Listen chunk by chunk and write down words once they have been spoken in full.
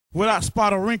without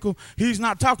spot or wrinkle. He's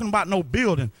not talking about no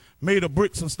building made of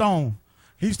bricks and stone.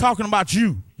 He's talking about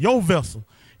you, your vessel,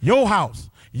 your house,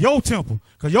 your temple,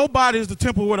 because your body is the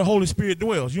temple where the Holy Spirit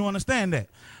dwells. You understand that?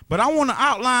 But I want to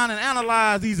outline and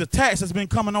analyze these attacks that's been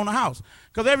coming on the house,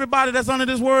 because everybody that's under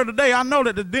this word today, I know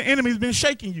that the enemy's been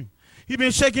shaking you. He's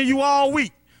been shaking you all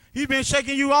week. He's been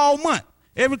shaking you all month.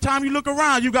 Every time you look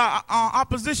around, you got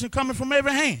opposition coming from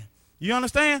every hand. You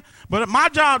understand? But my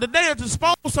job today is to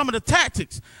expose some of the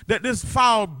tactics that this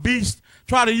foul beast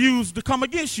try to use to come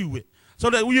against you with, so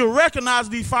that you'll recognize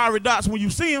these fiery dots when you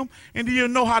see them, and then you'll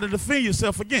know how to defend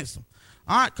yourself against them.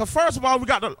 All right? Because first of all, we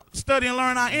got to study and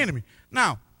learn our enemy.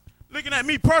 Now, looking at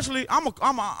me personally, I'm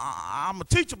a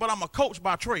teacher, but I'm a coach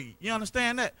by trade. You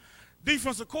understand that?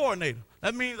 Defensive coordinator.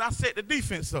 That means I set the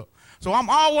defense up. So I'm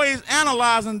always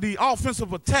analyzing the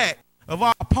offensive attack of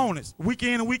our opponents week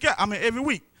in and week out. I mean, every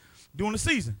week during the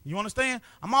season. You understand?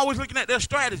 I'm always looking at their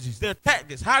strategies, their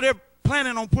tactics, how they're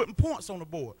planning on putting points on the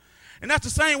board. And that's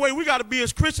the same way we got to be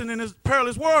as Christians in this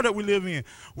perilous world that we live in.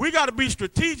 We got to be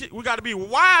strategic. We got to be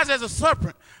wise as a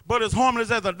serpent, but as harmless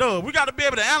as a dove. We got to be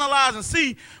able to analyze and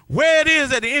see where it is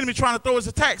that the enemy trying to throw his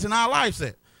attacks in our lives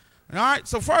at. All right?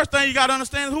 So first thing you got to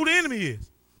understand is who the enemy is.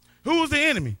 Who is the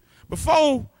enemy?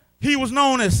 Before he was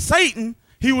known as Satan,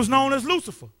 he was known as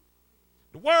Lucifer.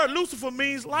 The word Lucifer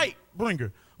means light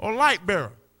bringer or light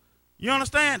bearer. You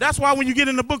understand? That's why when you get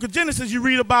in the book of Genesis, you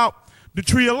read about the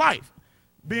tree of life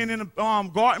being in the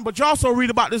garden, but you also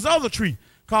read about this other tree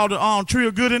called the tree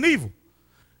of good and evil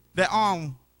that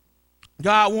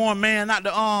God warned man not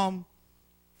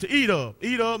to eat of.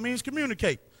 Eat of means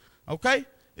communicate. Okay?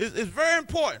 It's very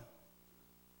important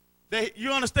that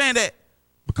you understand that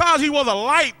because he was a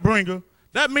light bringer,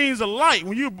 that means a light.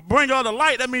 When you bring out the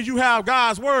light, that means you have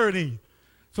God's word in you.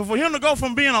 So for him to go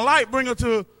from being a light bringer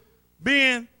to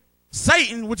being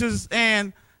Satan, which is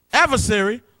an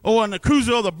adversary or an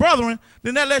accuser of the brethren,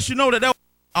 then that lets you know that there was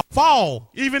a fall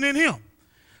even in him.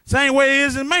 Same way it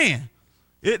is in man.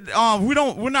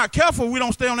 We're not careful, we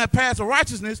don't stay on that path of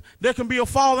righteousness, there can be a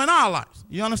fall in our lives.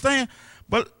 You understand?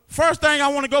 But first thing I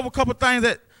want to go over a couple of things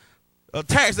that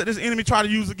attacks that this enemy try to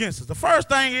use against us. The first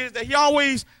thing is that he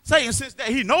always, Satan, since that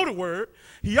he know the word,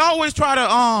 he always try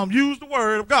to use the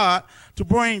word of God to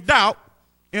bring doubt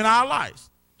in our lives,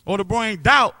 or to bring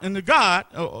doubt into God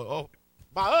or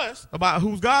by us about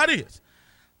who God is.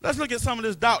 Let's look at some of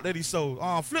this doubt that he sowed.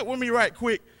 Flip with me right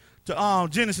quick to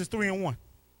Genesis 3:1.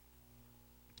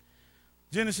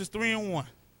 Genesis 3:1.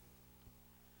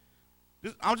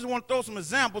 I just want to throw some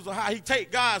examples of how he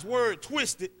take God's word,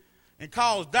 twist it, and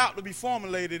cause doubt to be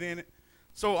formulated in it,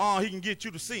 so he can get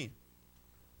you to see him.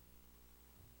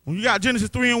 When you got Genesis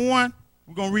 3:1,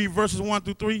 we're going to read verses 1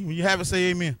 through 3. When you have it, say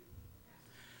amen.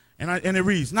 And it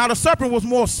reads, Now the serpent was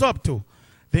more subtle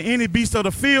than any beast of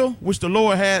the field which the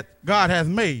Lord God hath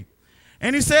made.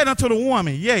 And he said unto the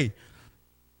woman, Yea,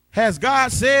 has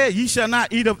God said, Ye shall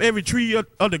not eat of every tree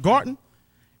of the garden?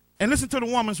 And listen to the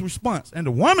woman's response. And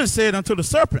the woman said unto the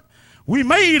serpent, We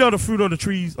may eat of the fruit of the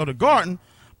trees of the garden,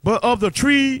 but of the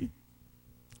tree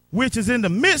which is in the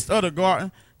midst of the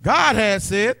garden, God hath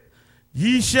said,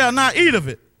 Ye shall not eat of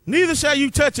it, neither shall you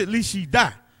touch it, lest ye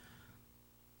die.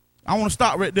 I want to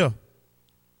stop right there.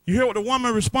 You hear what the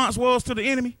woman's response was to the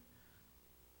enemy?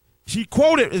 She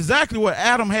quoted exactly what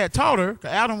Adam had taught her,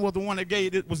 because Adam was the one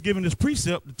that was given this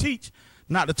precept to teach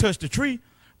not to touch the tree,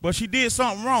 but she did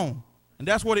something wrong. And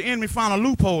that's where the enemy found a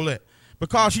loophole at,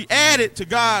 because she added to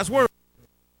God's word.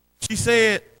 She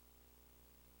said,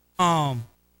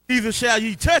 Neither shall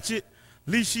ye touch it,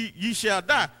 lest ye shall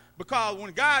die. Because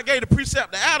when God gave the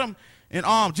precept to Adam in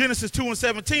Genesis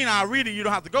 2:17, I'll read it, you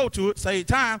don't have to go to it, save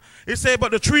time. It said,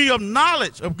 But the tree of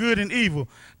knowledge of good and evil,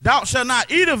 thou shalt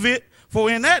not eat of it, for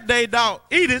in that day thou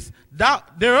eatest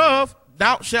thereof,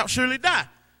 thou shalt surely die.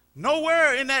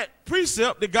 Nowhere in that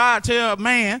precept did God tell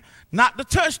man not to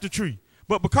touch the tree.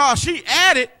 But because she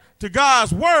added to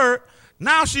God's word,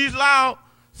 now she's allowed,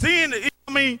 she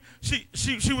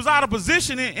was out of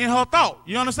position in her thought.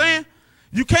 You understand?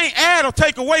 You can't add or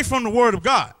take away from the word of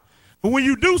God. But when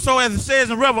you do so, as it says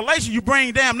in Revelation, you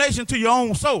bring damnation to your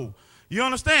own soul. You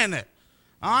understand that?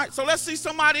 All right, so let's see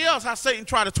somebody else how Satan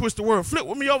tried to twist the word. Flip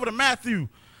with me over to Matthew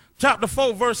chapter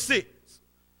 4, verse 6.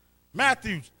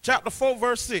 Matthew chapter 4,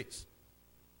 verse 6.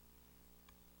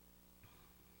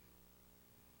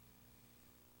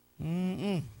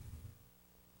 Conniving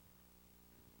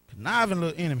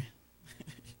little enemy.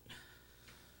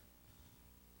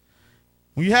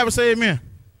 When you have it, say amen.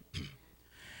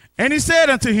 And he said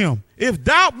unto him, If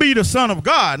thou be the Son of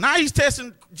God. Now he's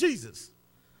testing Jesus.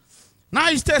 And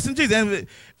he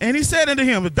said unto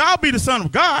him, If thou be the Son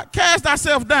of God, cast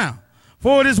thyself down.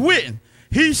 For it is written,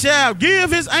 he shall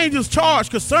give his angels charge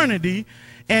concerning thee,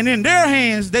 and in their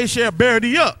hands they shall bear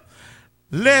thee up,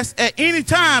 lest at any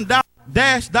time thou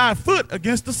dash thy foot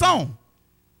against the stone.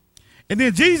 And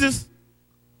then Jesus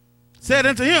said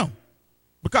unto him,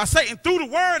 because Satan threw the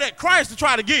word at Christ to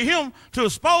try to get him to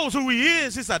expose who he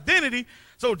is, his identity,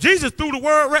 so Jesus threw the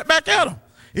word right back at him.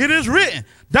 It is written,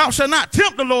 thou shalt not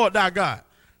tempt the Lord thy God.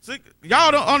 See,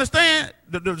 y'all don't understand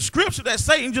the scripture that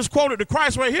Satan just quoted to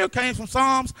Christ right here came from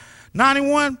Psalms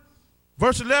 91,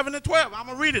 verse 11 and 12. I'm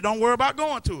going to read it. Don't worry about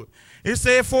going to it. It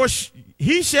said, for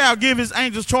he shall give his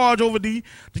angels charge over thee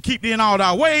to keep thee in all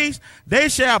thy ways. They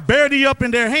shall bear thee up in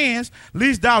their hands,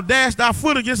 lest thou dash thy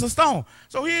foot against a stone.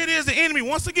 So here it is, the enemy,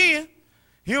 once again,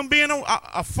 him being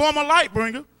a former light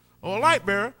bringer or a light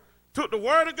bearer, took the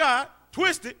word of God,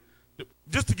 twisted,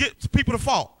 just to get people to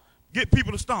fall, get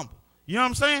people to stumble. You know what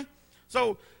I'm saying?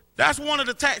 So that's one of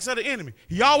the attacks of the enemy.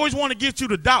 He always want to get you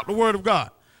to doubt the word of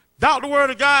God. Doubt the word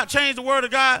of God, change the word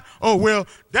of God. Oh, well,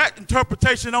 that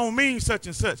interpretation don't mean such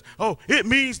and such. Oh, it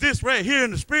means this right here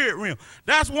in the spirit realm.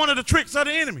 That's one of the tricks of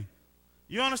the enemy.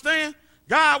 You understand?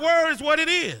 God's word is what it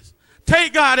is.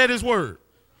 Take God at his word.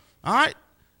 All right?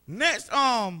 Next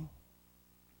thing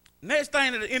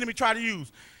that the enemy try to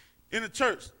use in the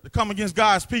church to come against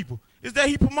God's people is that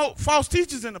he promote false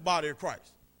teachers in the body of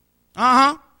Christ.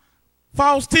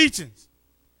 False teachings.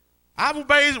 I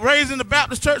was raised in the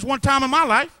Baptist church one time in my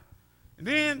life, and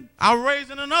then I was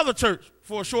raised in another church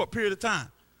for a short period of time.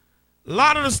 A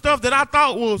lot of the stuff that I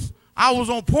thought I was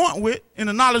on point with in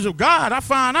the knowledge of God, I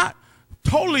found out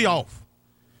totally off.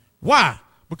 Why?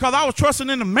 Because I was trusting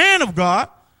in the man of God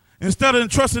instead of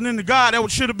trusting in the God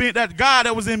that should have been that God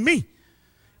that was in me.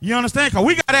 You understand? Because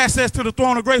we got access to the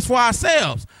throne of grace for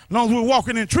ourselves, as long as we're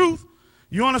walking in truth.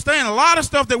 You understand? A lot of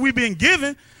stuff that we've been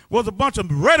given was a bunch of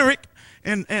rhetoric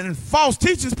and false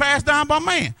teachings passed down by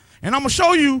man. And I'm going to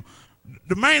show you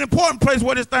the main important place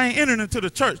where this thing entered into the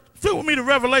church. Flip with me to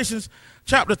Revelation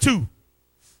chapter 2.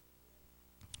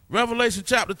 Revelation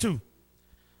chapter 2.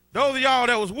 Those of y'all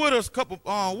that was with us a couple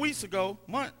weeks ago,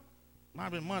 might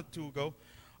have been a month or two ago,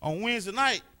 on Wednesday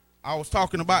night, I was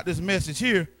talking about this message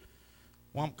here.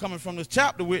 Well, I'm coming from this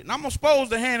chapter with, and I'm going to expose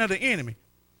the hand of the enemy.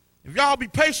 If y'all be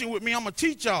patient with me, I'm going to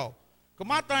teach y'all. Because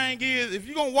my thing is, if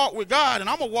you're going to walk with God, and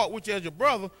I'm going to walk with you as your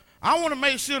brother, I want to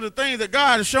make sure the things that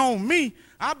God has shown me,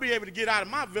 I'll be able to get out of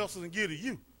my vessels and give to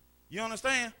you. You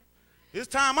understand? It's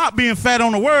time out being fat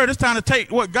on the word. It's time to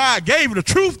take what God gave you, the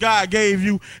truth God gave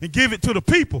you, and give it to the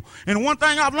people. And one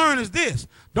thing I've learned is this.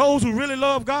 Those who really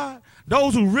love God,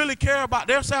 those who really care about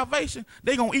their salvation,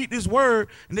 they're going to eat this word,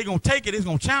 and they're going to take it. It's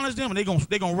going to challenge them, and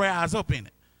they're going to rise up in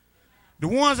it. The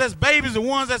ones that's babies, the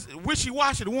ones that's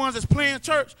wishy-washy, the ones that's playing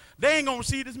church, they ain't going to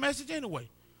receive this message anyway.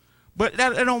 But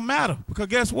that it don't matter, because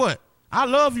guess what? I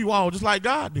love you all just like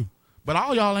God do. But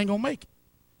all y'all ain't going to make it.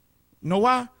 You know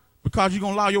why? Because you're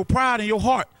going to allow your pride and your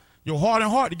heart and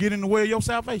heart to get in the way of your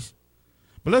salvation.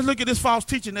 But let's look at this false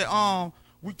teaching that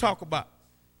we talk about,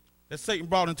 that Satan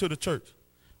brought into the church.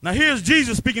 Now here's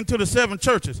Jesus speaking to the 7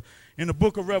 churches in the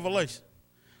book of Revelation.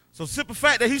 So simple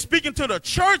fact that he's speaking to the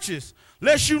churches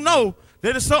lets you know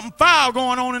that there's something foul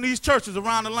going on in these churches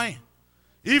around the land.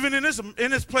 Even in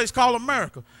this place called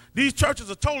America. These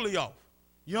churches are totally off.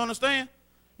 You understand?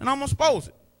 And I'm going to expose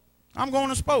it. I'm going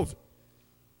to expose it.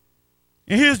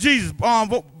 And here's Jesus,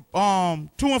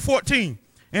 2:14.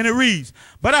 And it reads,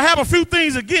 but I have a few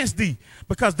things against thee,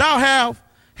 because thou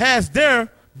hast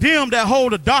there them that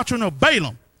hold the doctrine of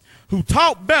Balaam, who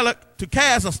taught Balak to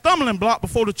cast a stumbling block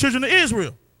before the children of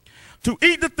Israel, to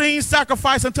eat the things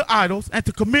sacrificed unto idols, and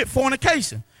to commit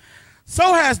fornication.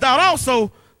 So hast thou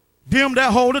also them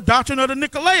that hold the doctrine of the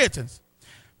Nicolaitans,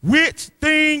 which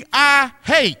thing I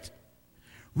hate.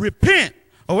 Repent,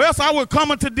 or else I will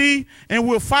come unto thee and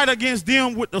will fight against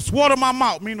them with the sword of my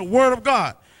mouth, meaning the word of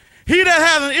God. He that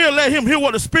has an ear, let him hear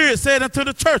what the Spirit said unto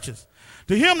the churches.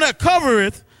 To him that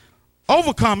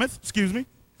overcometh,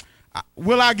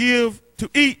 will I give to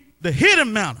eat the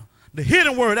hidden manna, the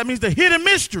hidden word. That means the hidden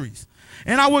mysteries.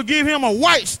 And I will give him a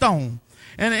white stone,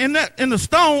 and in the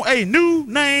stone a new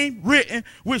name written,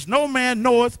 which no man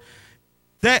knoweth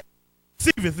that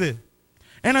receiveth it.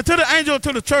 And unto the angel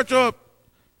to the church of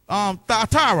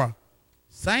Thyatira,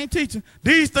 same teaching,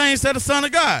 these things said the Son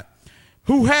of God,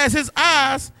 who has his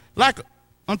eyes like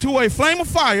unto a flame of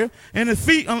fire, and his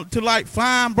feet unto like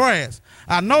fine brass.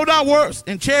 I know thy works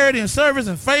in charity and service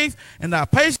and faith, and thy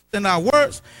patience and thy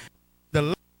works.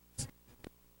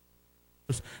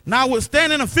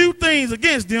 Notwithstanding a few things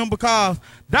against them, because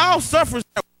thou sufferest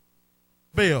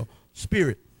Baal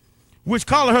spirit, which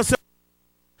calleth herself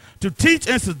to teach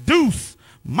and seduce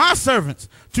my servants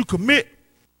to commit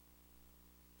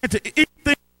and to eat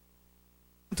things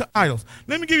to idols.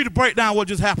 Let me give you the breakdown of what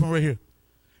just happened right here.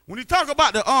 When you talk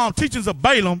about the teachings of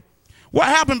Balaam, what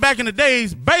happened back in the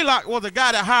days, Balak was a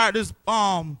guy that hired this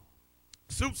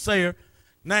soothsayer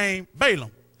named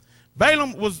Balaam.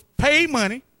 Balaam was paid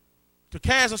money to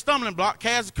cast a stumbling block,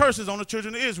 cast curses on the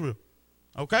children of Israel.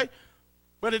 Okay?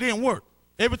 But it didn't work.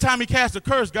 Every time he cast a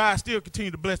curse, God still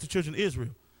continued to bless the children of Israel.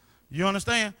 You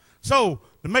understand? So,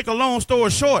 to make a long story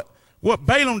short, what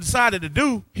Balaam decided to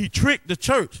do, he tricked the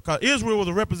church, because Israel was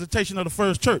a representation of the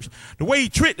first church. The way he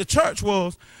tricked the church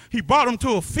was he brought them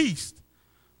to a feast,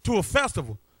 to a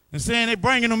festival, and saying they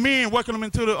bringing them in, working them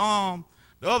into the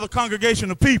other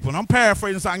congregation of people. And I'm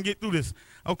paraphrasing so I can get through this,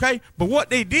 okay? But what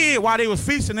they did while they was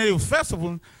feasting and they was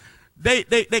festivaling,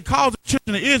 they caused the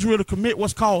children of Israel to commit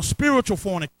what's called spiritual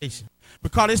fornication,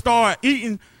 because they started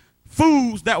eating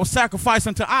foods that were sacrificed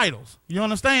unto idols. You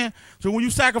understand? So when you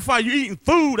sacrifice, you're eating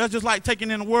food, that's just like taking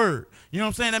in the word. You know what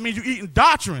I'm saying? That means you're eating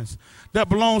doctrines that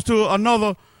belongs to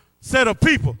another set of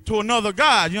people, to another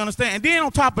God. You understand? And then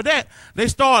on top of that, they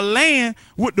started laying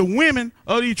with the women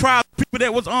of these tribes people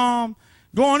that was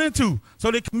going into.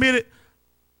 So they committed,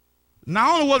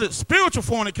 not only was it spiritual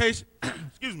fornication,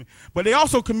 excuse me, but they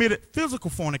also committed physical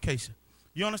fornication.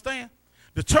 You understand?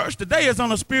 The church today is on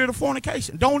a spirit of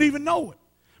fornication. Don't even know it,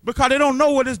 because they don't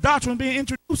know what this doctrine is being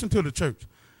introduced into the church.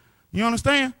 You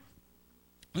understand?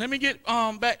 Let me get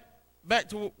back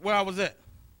to where I was at.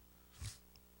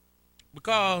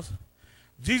 Because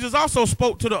Jesus also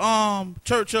spoke to the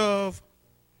church of,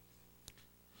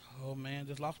 oh man,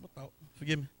 just lost my thought.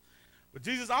 Forgive me. But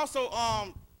Jesus also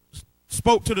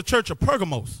spoke to the church of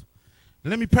Pergamos.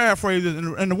 Let me paraphrase it.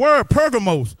 In the word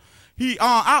Pergamos, he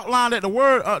outlined that the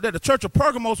word that the church of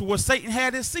Pergamos was where Satan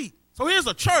had his seat. So here's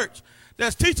a church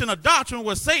that's teaching a doctrine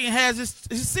where Satan has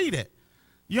his seat at.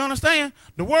 You understand?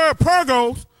 The word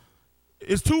Pergos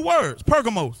is two words,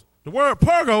 Pergamos. The word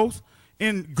Pergos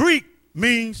in Greek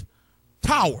means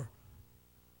tower.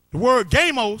 The word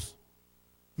gamos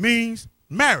means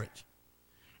marriage.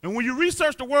 And when you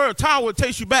research the word tower, it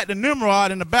takes you back to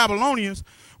Nimrod and the Babylonians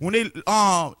when they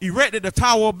erected the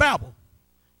Tower of Babel.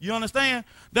 You understand?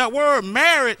 That word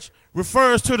marriage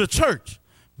refers to the church,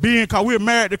 being because we're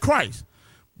married to Christ.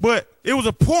 But it was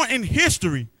a point in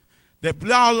history that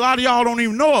a lot of y'all don't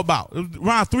even know about. It was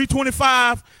around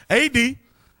 325 A.D.,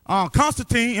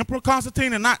 Constantine, Emperor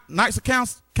Constantine, and Knights of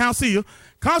Council,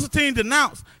 Constantine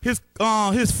denounced his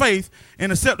faith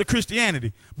and accepted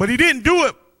Christianity. But he didn't do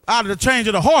it out of the change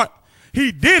of the heart.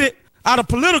 He did it out of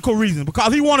political reasons,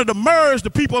 because he wanted to merge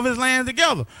the people of his land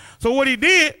together. So what he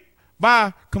did,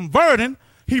 by converting,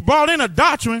 he brought in a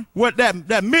doctrine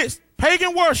that mixed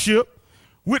pagan worship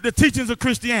with the teachings of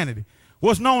Christianity,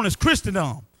 what's known as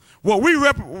Christendom, what we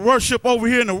worship over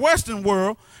here in the Western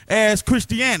world as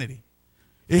Christianity.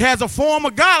 It has a form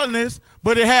of godliness,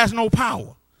 but it has no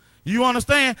power. You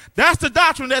understand? That's the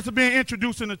doctrine that's being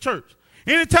introduced in the church.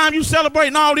 Anytime you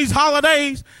celebrating all these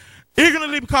holidays,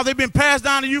 ignorantly because they've been passed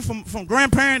down to you from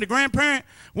grandparent to grandparent,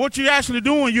 what you're actually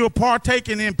doing, you're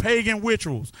partaking in pagan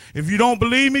rituals. If you don't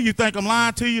believe me, you think I'm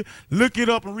lying to you, look it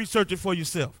up and research it for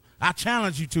yourself. I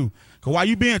challenge you to. Because while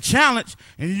you're being challenged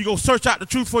and you go search out the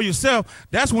truth for yourself,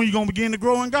 that's when you're going to begin to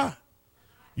grow in God.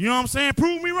 You know what I'm saying?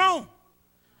 Prove me wrong.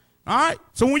 All right?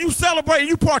 So when you celebrate and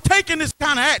you partake in this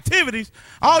kind of activities,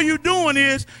 all you're doing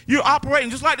is you're operating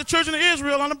just like the children of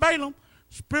Israel under Balaam,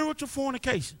 spiritual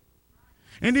fornication.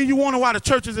 And then you wonder why the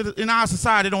churches in our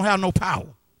society don't have no power.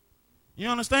 You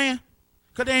understand?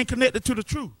 Because they ain't connected to the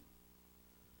truth.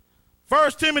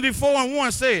 1 Timothy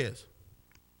 4:1 says,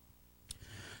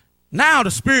 "Now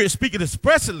the Spirit speaketh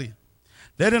expressly,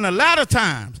 that in the latter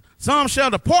times some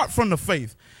shall depart from the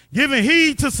faith, giving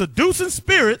heed to seducing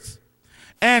spirits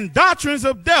and doctrines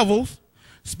of devils,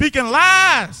 speaking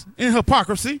lies in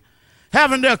hypocrisy,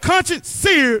 having their conscience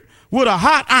seared with a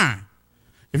hot iron."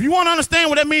 If you want to understand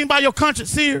what that means by your conscience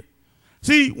seared,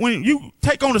 see, when you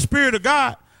take on the Spirit of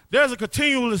God, there's a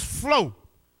continuous flow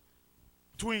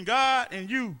between God and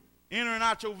you entering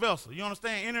out your vessel. You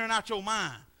understand? Entering out your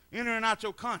mind, entering out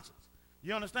your conscience.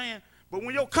 You understand? But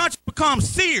when your conscience becomes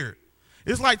seared,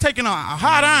 it's like taking a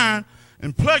hot iron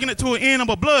and plugging it to an end of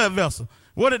a blood vessel.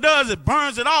 What it does, it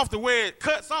burns it off to where it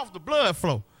cuts off the blood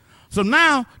flow. So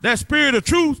now that spirit of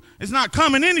truth is not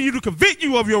coming into you to convict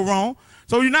you of your wrong.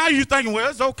 So now you're thinking, well,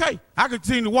 it's okay. I can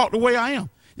continue to walk the way I am.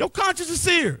 Your conscience is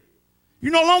seared.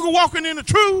 You're no longer walking in the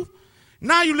truth.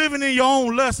 Now you're living in your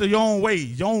own lust or your own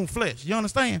ways, your own flesh. You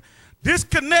understand?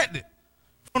 Disconnected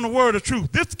from the word of truth.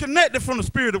 Disconnected from the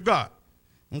Spirit of God.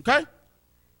 Okay?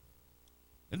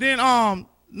 And then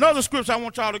another scripture I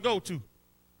want y'all to go to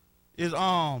is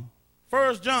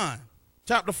 1 John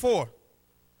chapter 4,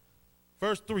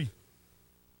 verse 3.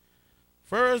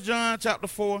 1 John chapter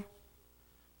 4,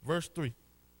 verse 3.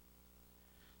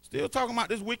 Still talking about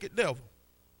this wicked devil.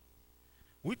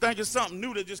 We think it's something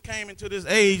new that just came into this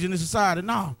age and this society.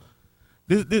 No.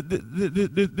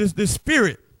 This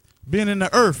spirit being in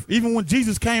the earth, even when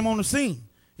Jesus came on the scene,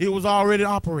 it was already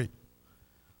operating.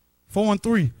 4 and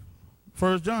 3.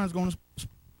 1 John is going to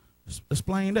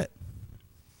explain that.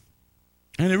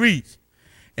 And it reads,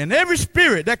 and every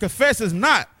spirit that confesses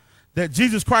not that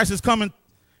Jesus Christ is coming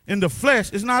in the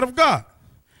flesh is not of God.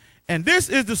 And this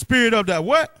is the spirit of the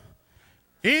what?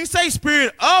 He didn't say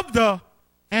spirit of the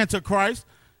Antichrist,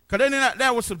 because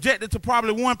that was subjected to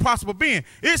probably one possible being.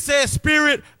 It says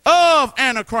spirit of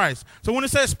Antichrist. So when it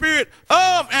says spirit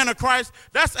of Antichrist,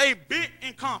 that's a big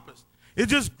encompass. It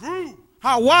just grew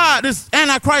how wide this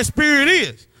Antichrist spirit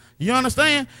is. You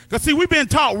understand? Because, see, we've been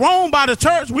taught wrong by the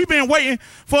church. We've been waiting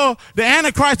for the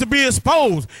Antichrist to be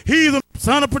exposed. He's the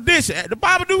son of perdition. The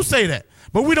Bible do say that,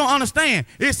 but we don't understand.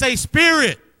 It's a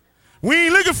spirit. We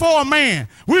ain't looking for a man.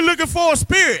 We're looking for a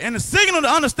spirit. And the signal to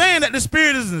understand that the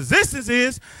spirit is in existence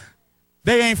is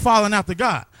they ain't following after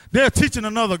God. They're teaching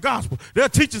another gospel. They're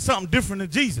teaching something different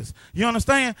than Jesus. You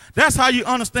understand? That's how you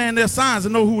understand their signs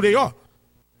and know who they are.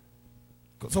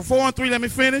 So 4 and 3, let me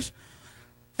finish.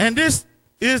 And this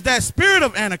is that spirit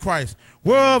of Antichrist,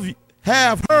 whereof you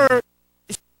have heard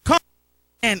come,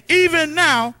 and even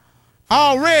now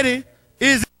already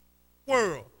is in the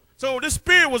world. So this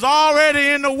spirit was already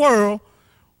in the world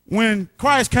when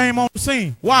Christ came on the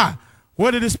scene. Why?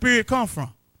 Where did this spirit come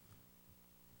from?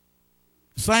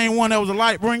 The same one that was a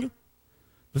light bringer?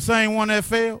 The same one that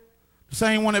failed? The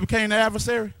same one that became the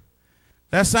adversary?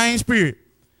 That same spirit.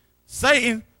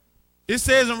 Satan, it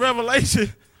says in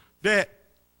Revelation that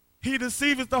he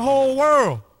deceiveth the whole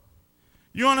world.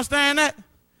 You understand that?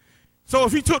 So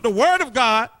if he took the word of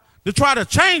God to try to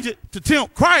change it to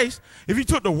tempt Christ, if he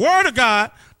took the word of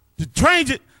God to change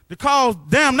it to cause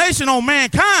damnation on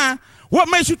mankind, what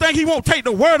makes you think he won't take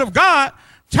the word of God,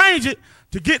 change it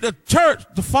to get the church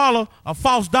to follow a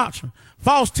false doctrine,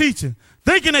 false teaching,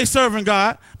 thinking they serving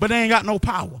God, but they ain't got no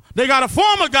power. They got a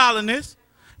form of godliness,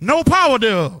 no power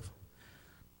thereof.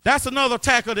 That's another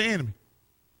attack of the enemy.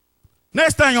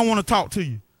 Next thing I want to talk to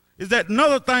you is that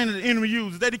another thing that the enemy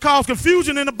uses, that he calls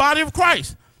confusion in the body of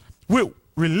Christ with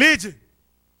religion.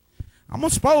 I'm going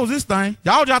to expose this thing.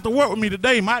 Y'all just have to work with me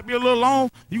today. Might be a little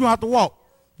long. You're going to have to walk.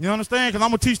 You understand? Because I'm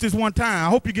going to teach this one time. I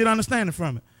hope you get understanding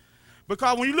from it.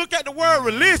 Because when you look at the word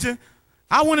religion,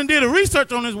 I went and did a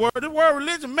research on this word. This word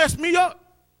religion messed me up.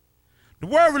 The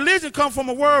word religion comes from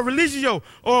a word religio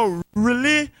or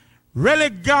religare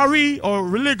or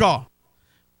religar.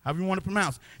 However you want to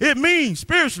pronounce it. It means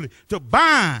spiritually to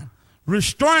bind,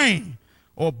 restrain,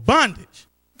 or bondage.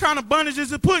 What kind of bondage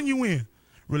is it putting you in?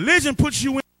 Religion puts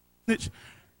you in bondage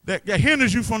that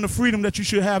hinders you from the freedom that you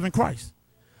should have in Christ.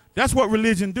 That's what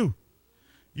religion do.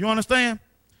 You understand?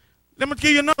 Let me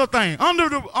give you another thing. Under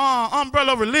the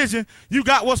umbrella of religion, you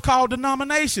got what's called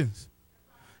denominations.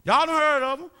 Y'all done heard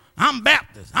of them. I'm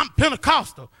Baptist. I'm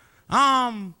Pentecostal.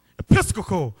 I'm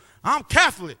Episcopal. I'm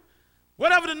Catholic.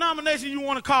 Whatever denomination you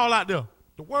want to call out there.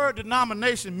 The word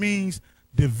denomination means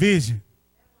division.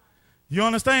 You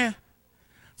understand?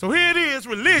 So here it is,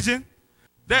 religion,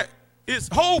 that its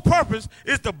whole purpose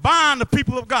is to bind the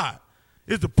people of God.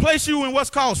 Is to place you in what's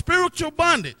called spiritual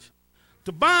bondage.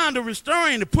 To bind, to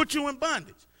restrain, to put you in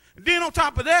bondage. And then on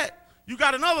top of that, you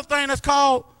got another thing that's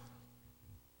called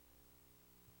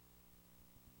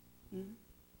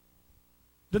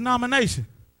denomination,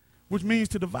 which means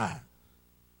to divide.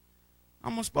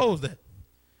 I'm going to expose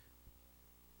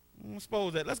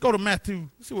that. Let's go to Matthew.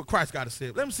 Let's see what Christ got to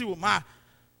say. Let me see what my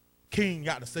king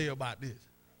got to say about this.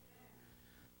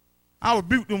 I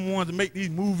rebuke them ones that make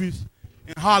these movies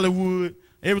in Hollywood.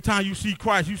 Every time you see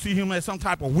Christ, you see him as some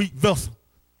type of weak vessel.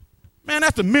 Man,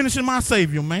 that's diminishing my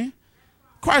Savior, man.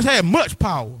 Christ had much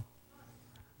power.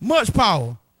 Much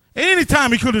power. And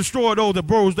anytime he could have destroyed those that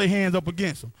rose their hands up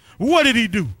against him. What did he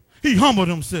do? He humbled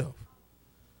himself.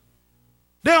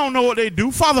 They don't know what they do.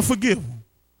 Father, forgive them.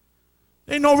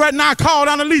 They know right now I call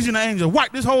down the legion of angels,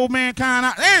 wipe this whole mankind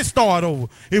out, and start over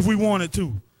if we wanted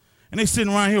to. And they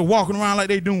sitting around here walking around like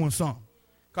they doing something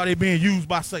because they being used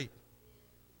by Satan.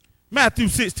 Matthew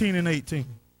 16 and 18.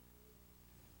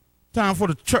 Time for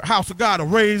the church, house of God to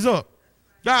raise up.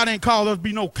 God ain't called us to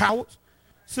be no cowards.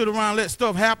 Sit around, let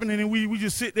stuff happen, and then we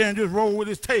just sit there and just roll with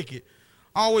it, take it.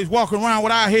 Always walking around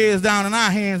with our heads down and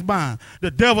our hands bound.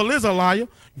 The devil is a liar.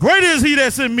 Greater is he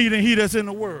that's in me than he that's in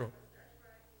the world.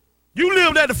 You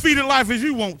live that defeated life as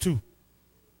you want to.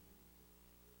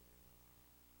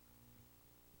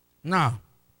 Nah.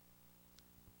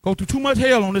 Go through too much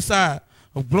hell on this side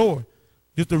of glory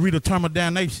just to read a term of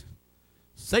damnation.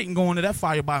 Satan going to that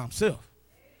fire by himself.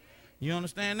 You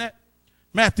understand that?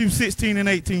 Matthew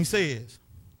 16:18 says,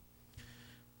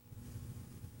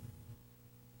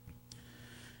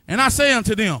 and I say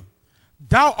unto them,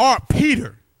 thou art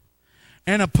Peter,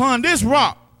 and upon this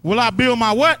rock will I build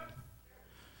my what?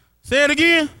 Say it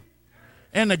again.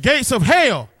 And the gates of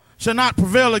hell shall not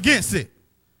prevail against it.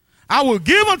 I will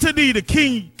give unto thee the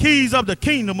keys of the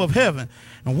kingdom of heaven.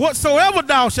 And whatsoever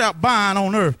thou shalt bind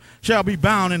on earth shall be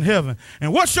bound in heaven.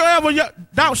 And whatsoever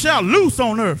thou shalt loose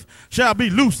on earth shall be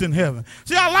loosed in heaven.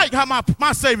 See, I like how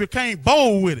my Savior came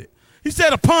bold with it. He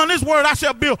said, upon this word I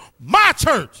shall build my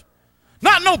church.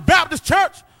 Not no Baptist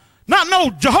church. Not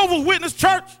no Jehovah's Witness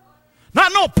church.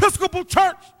 Not no Episcopal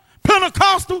church.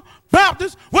 Pentecostal,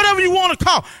 Baptist, whatever you want to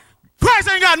call. Christ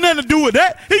ain't got nothing to do with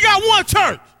that. He got one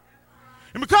church.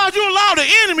 And because you allow the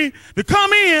enemy to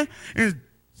come in and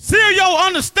seal your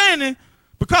understanding,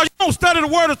 because you don't study the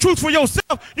word of truth for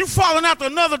yourself, you falling after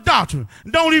another doctrine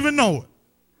and don't even know it.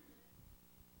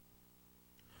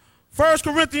 1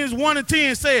 Corinthians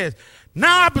 1:10 says,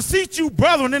 now I beseech you,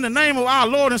 brethren, in the name of our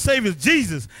Lord and Savior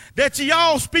Jesus, that ye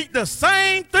all speak the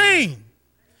same thing,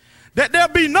 that there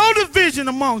be no division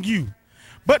among you,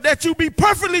 but that you be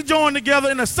perfectly joined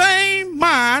together in the same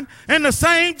mind and the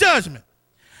same judgment.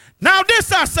 Now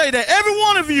this I say, that every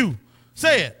one of you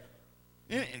said,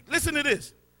 listen to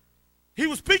this. He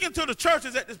was speaking to the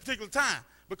churches at this particular time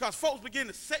because folks began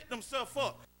to set themselves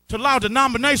up to allow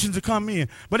denominations to come in.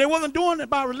 But they wasn't doing it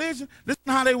by religion. Listen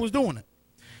to how they was doing it.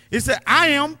 It said, I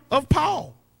am of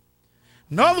Paul.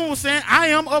 Another one was saying, I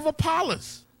am of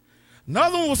Apollos.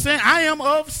 Another one was saying, I am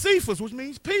of Cephas, which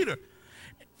means Peter.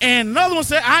 And another one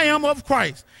said, I am of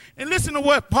Christ. And listen to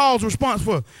what Paul's response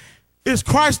was. Is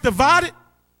Christ divided?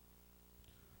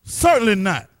 Certainly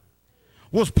not.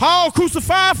 Was Paul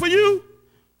crucified for you?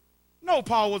 No,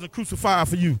 Paul wasn't crucified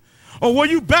for you. Or were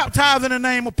you baptized in the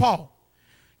name of Paul?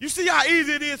 You see how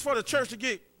easy it is for the church to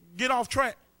get off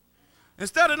track?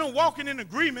 Instead of them walking in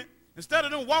agreement, instead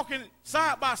of them walking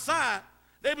side by side,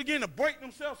 they begin to break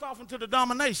themselves off into the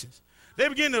dominations. They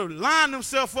begin to line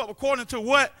themselves up according to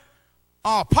what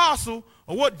apostle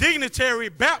or what dignitary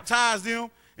baptized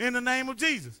them in the name of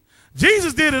Jesus.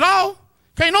 Jesus did it all.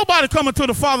 Can't nobody come into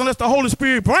the Father unless the Holy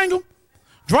Spirit bring them,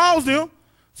 draws them.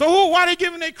 So why they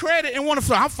giving their credit and want to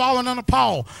say, I'm falling under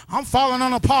Paul, I'm falling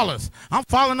under Apollos, I'm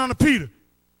falling under Peter?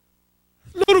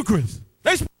 Ludicrous.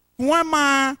 They speak one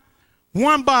mind,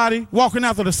 one body, walking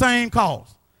after the same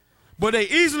cause. But they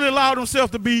easily allow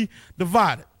themselves to be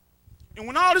divided. And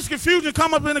when all this confusion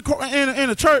come up in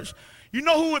the church, you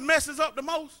know who it messes up the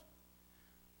most?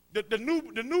 The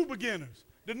new beginners,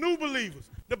 the new believers,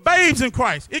 the babes in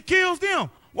Christ. It kills them.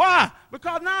 Why?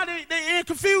 Because now they're in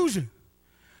confusion.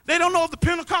 They don't know if the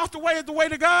Pentecostal way is the way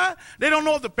to God. They don't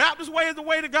know if the Baptist way is the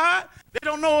way to God. They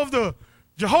don't know if the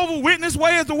Jehovah's Witness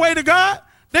way is the way to God.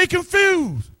 They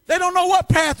confused. They don't know what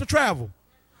path to travel.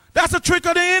 That's a trick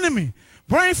of the enemy.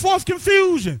 Bring forth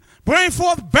confusion. Bring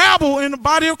forth babble in the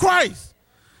body of Christ.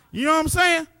 You know what I'm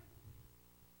saying?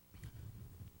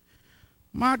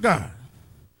 My God.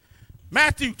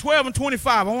 Matthew 12:25.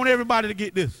 I want everybody to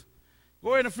get this.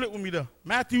 Go ahead and flip with me there.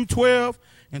 Matthew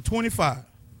 12:25.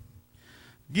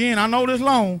 Again, I know this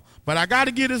long, but I got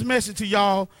to get this message to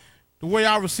y'all the way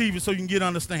I receive it so you can get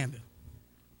understanding.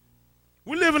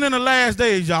 We're living in the last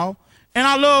days, y'all. And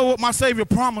I love what my Savior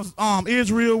promised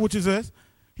Israel, which is us.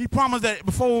 He promised that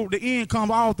before the end comes,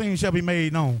 all things shall be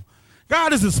made known.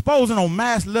 God is exposing on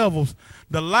mass levels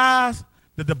the lies,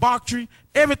 the debauchery,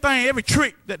 everything, every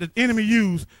trick that the enemy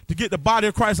used to get the body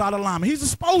of Christ out of alignment. He's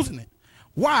exposing it.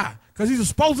 Why? Because he's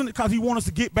exposing it because he wants us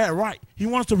to get back right. He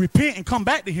wants us to repent and come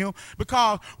back to him,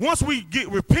 because once we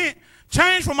repent,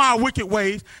 change from our wicked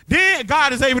ways, then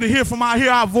God is able to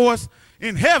hear our voice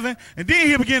in heaven, and then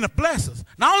he'll begin to bless us.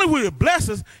 Not only will he bless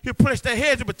us, he'll place that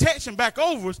hedge of protection back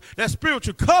over us, that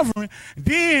spiritual covering, and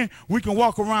then we can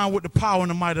walk around with the power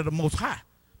and the might of the Most High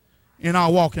in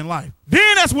our walk in life.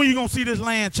 Then that's when you're going to see this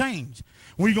land change,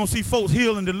 when you're going to see folks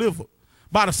healed and delivered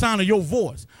by the sound of your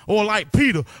voice, or like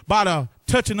Peter, by the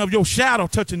touching of your shadow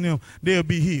touching them, they'll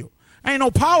be healed. Ain't no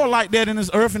power like that in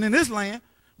this earth and in this land,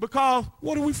 because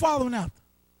what are we following after?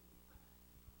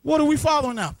 What are we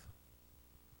following after?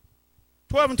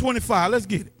 12:25, let's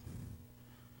get it.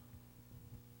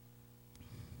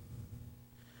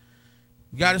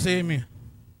 You got to say amen.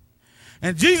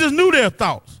 And Jesus knew their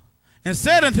thoughts and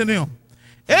said unto them,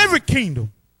 every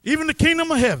kingdom, even the kingdom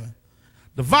of heaven,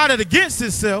 divided against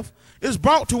itself is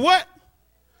brought to what?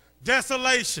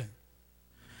 Desolation.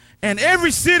 And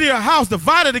every city or house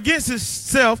divided against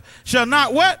itself shall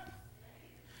not what?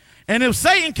 And if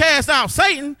Satan cast out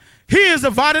Satan, he is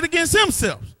divided against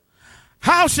himself.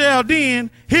 how shall then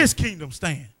his kingdom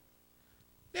stand?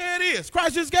 There it is.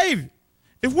 Christ just gave it.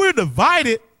 If we're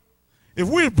divided, if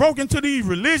we're broken to these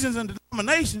religions and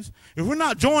denominations, if we're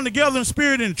not joined together in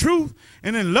spirit and truth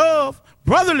and in love,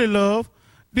 brotherly love,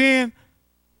 then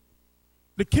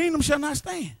the kingdom shall not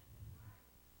stand.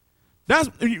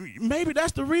 Maybe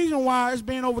that's the reason why it's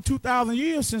been over 2,000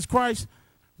 years since Christ,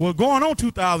 well, going on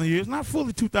 2,000 years, not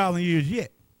fully 2,000 years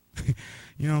yet.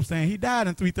 You know what I'm saying? He died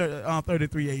in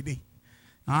 33 AD.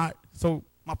 All right. So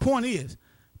my point is,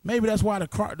 maybe that's why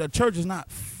the church is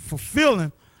not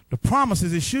fulfilling the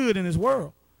promises it should in this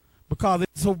world, because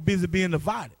it's so busy being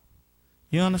divided.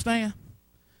 You understand?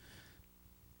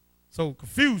 So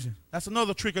confusion, that's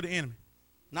another trick of the enemy.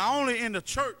 Not only in the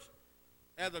church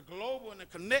as a global and a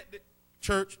connected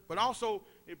church, but also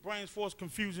it brings forth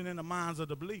confusion in the minds of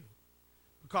the believer.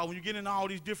 Because when you get into all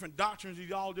these different doctrines,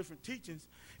 all different teachings,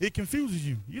 it confuses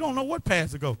you. You don't know what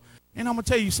path to go. And I'm going to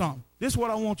tell you something. This is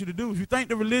what I want you to do. If you think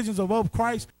the religions are of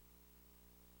Christ,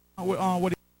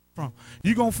 where it from,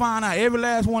 you're going to find out every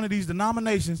last one of these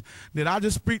denominations that I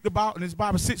just speak about, and it's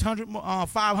about 600,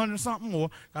 500 something more.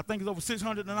 I think it's over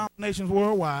 600 denominations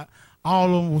worldwide. All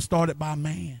of them were started by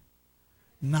man,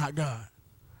 not God.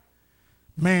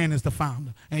 Man is the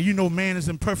founder. And you know man is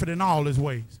imperfect in all his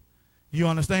ways. You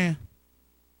understand?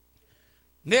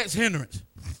 Next hindrance.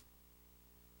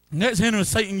 Next hindrance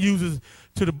Satan uses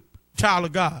to the child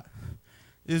of God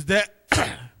is that,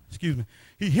 excuse me,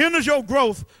 he hinders your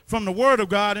growth from the word of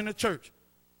God in the church.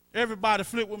 Everybody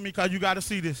flip with me because you got to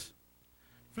see this.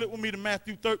 Flip with me to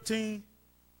Matthew 13,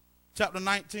 chapter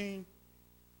 19.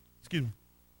 Excuse me.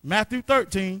 Matthew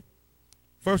 13,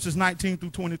 verses 19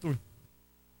 through 23. I'm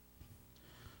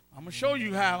going to show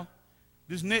you how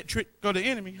this net trick of the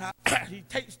enemy, how he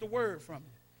takes the word from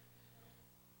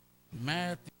you.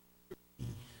 Matthew.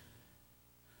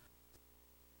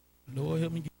 Lord,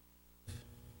 help me get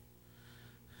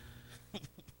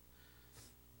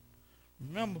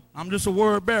Remember, I'm just a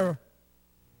word bearer.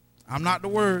 I'm not the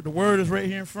word. The word is right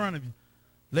here in front of you.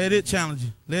 Let it challenge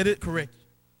you. Let it correct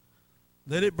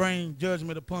you. Let it bring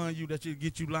judgment upon you that you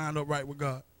get you lined up right with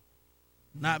God.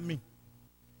 Not me.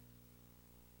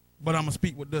 But I'm going to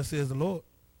speak what thus says the Lord.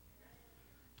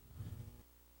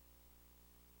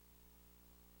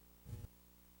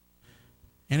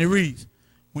 And it reads,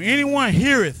 when anyone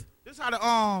heareth, this is how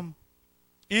the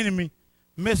enemy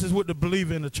messes with the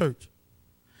believer in the church.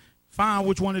 Find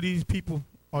which one of these people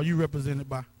are you represented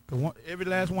by. Because every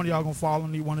last one of y'all going to fall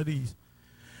on one of these.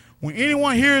 When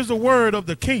anyone hears the word of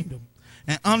the kingdom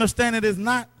and understand it is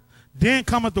not, then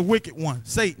cometh the wicked one,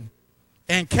 Satan,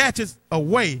 and catches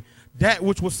away that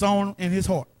which was sown in his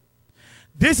heart.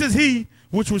 This is he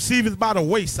which receiveth by the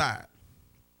wayside.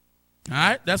 All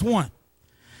right, that's one.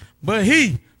 But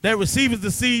he that receiveth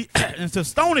the seed into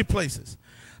stony places,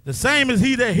 the same as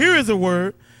he that heareth the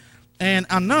word, and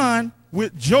anon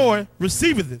with joy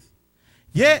receiveth it.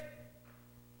 Yet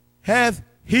hath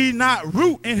he not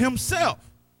root in himself,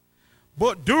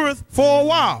 but dureth for a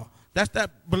while. That's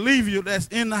that believer that's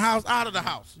in the house, out of the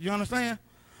house. You understand?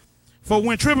 For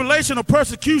when tribulation or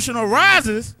persecution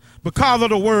arises because of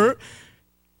the word,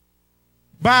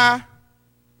 by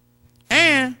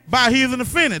heathen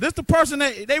offended. This is the person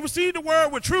that they receive the word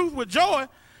with truth, with joy,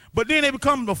 but then they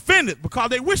become offended because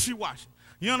they wishy-washy.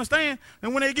 You understand?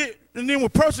 And when and then when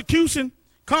persecution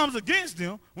comes against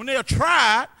them, when they are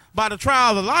tried by the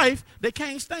trial of life, they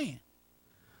can't stand.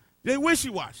 They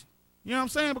wishy-washy. You know what I'm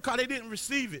saying? Because they didn't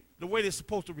receive it the way they're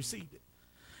supposed to receive it.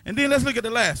 And then let's look at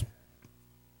the last one.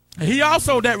 And he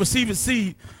also that receiveth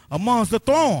seed amongst the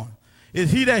thorn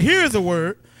is he that hears the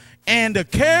word, and the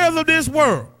cares of this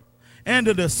world and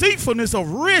the deceitfulness of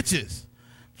riches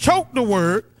choke the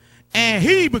word, and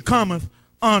he becometh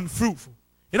unfruitful.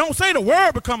 It don't say the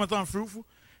word becometh unfruitful.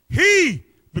 He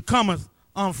becometh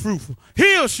unfruitful.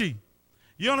 He or she.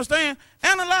 You understand?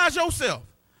 Analyze yourself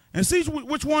and see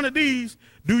which one of these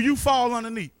do you fall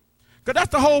underneath. Because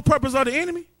that's the whole purpose of the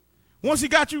enemy. Once he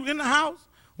got you in the house,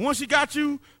 once he got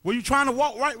you where you're trying to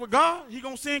walk right with God, he's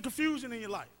going to send confusion in your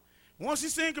life. Once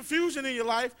he's seeing confusion in your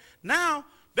life, now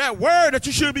that word that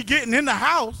you should be getting in the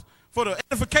house for the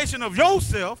edification of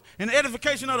yourself and the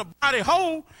edification of the body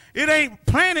whole, it ain't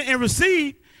planted and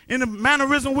received in the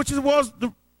mannerism which it was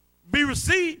to be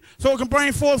received, so it can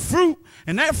bring forth fruit,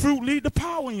 and that fruit lead to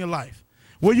power in your life,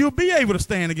 where you'll be able to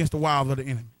stand against the wiles of the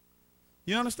enemy.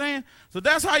 You understand? So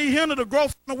that's how you hinder the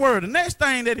growth of the word. The next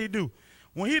thing that he do,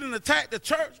 when he done attack the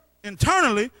church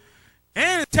internally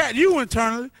and attack you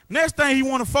internally, next thing he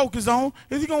want to focus on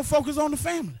is he going to focus on the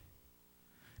family.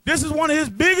 This is one of his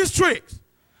biggest tricks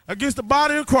against the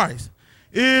body of Christ,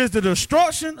 is the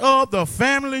destruction of the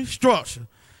family structure.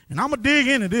 And I'm going to dig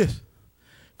into this.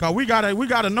 Because we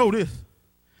gotta know this.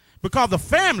 Because the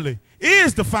family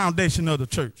is the foundation of the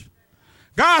church.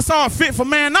 God saw it fit for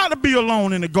man not to be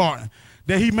alone in the garden,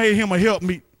 that he made him a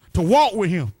helpmeet to walk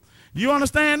with him. You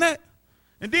understand that?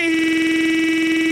 And then